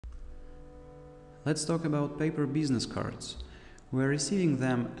Let's talk about paper business cards. We're receiving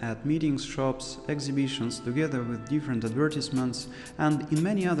them at meetings, shops, exhibitions, together with different advertisements and in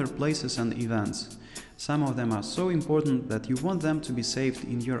many other places and events. Some of them are so important that you want them to be saved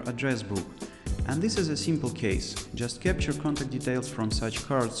in your address book. And this is a simple case. Just capture contact details from such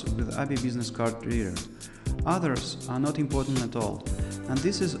cards with ABBYY Business Card Reader. Others are not important at all. And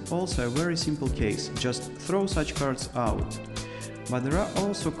this is also a very simple case. Just throw such cards out. But there are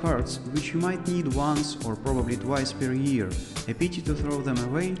also cards which you might need once or probably twice per year. A pity to throw them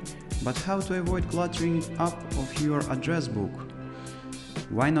away, but how to avoid cluttering up of your address book?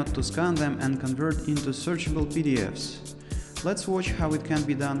 Why not to scan them and convert into searchable PDFs? Let's watch how it can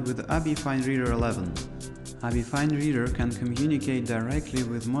be done with ABBYY FineReader 11. ABBYY FineReader can communicate directly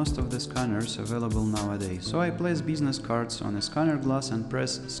with most of the scanners available nowadays, so I place business cards on a scanner glass and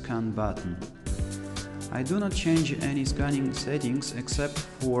press Scan button. I do not change any scanning settings except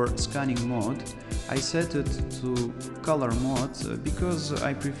for scanning mode. I set it to color mode because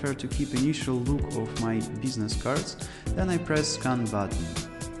I prefer to keep initial look of my business cards. Then I press Scan button.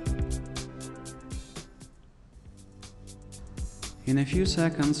 In a few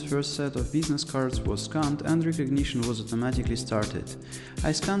seconds, first set of business cards was scanned and recognition was automatically started.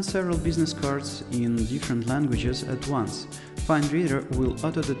 I scanned several business cards in different languages at once. FineReader will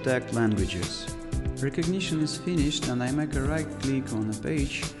auto-detect languages. Recognition is finished and I make a right click on a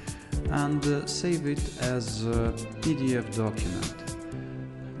page and save it as a PDF document.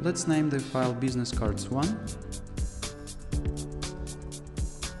 Let's name the file Business Cards 1.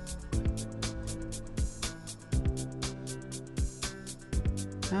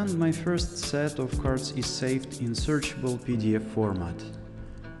 And my first set of cards is saved in searchable PDF format.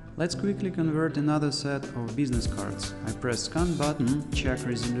 Let's quickly convert another set of business cards. I press Scan button, check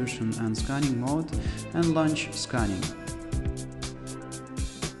resolution and scanning mode, and launch scanning.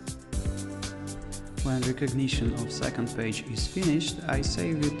 When recognition of second page is finished, I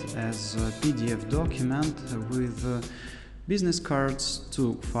save it as a PDF document with business cards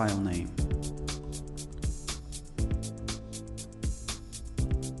 2 file name.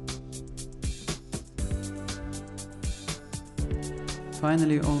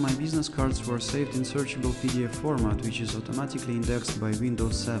 Finally, all my business cards were saved in searchable PDF format, which is automatically indexed by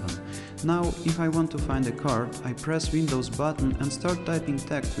Windows 7. Now, if I want to find a card, I press Windows button and start typing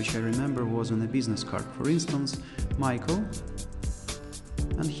text which I remember was on a business card. For instance, Michael,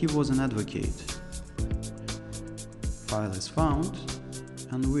 and he was an advocate. File is found,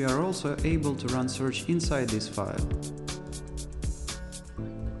 and we are also able to run search inside this file.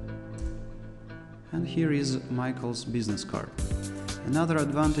 And here is Michael's business card. Another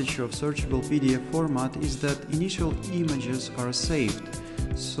advantage of searchable PDF format is that initial images are saved,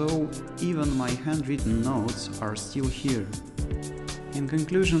 so even my handwritten notes are still here. In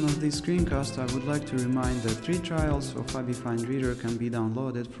conclusion of this screencast, I would like to remind that free trials of ABBYY FineReader can be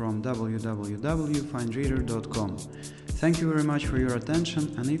downloaded from www.finereader.com. Thank you very much for your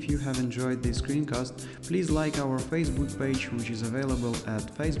attention, and if you have enjoyed this screencast, please like our Facebook page, which is available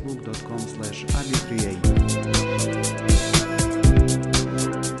at facebook.com/ABBYY3A.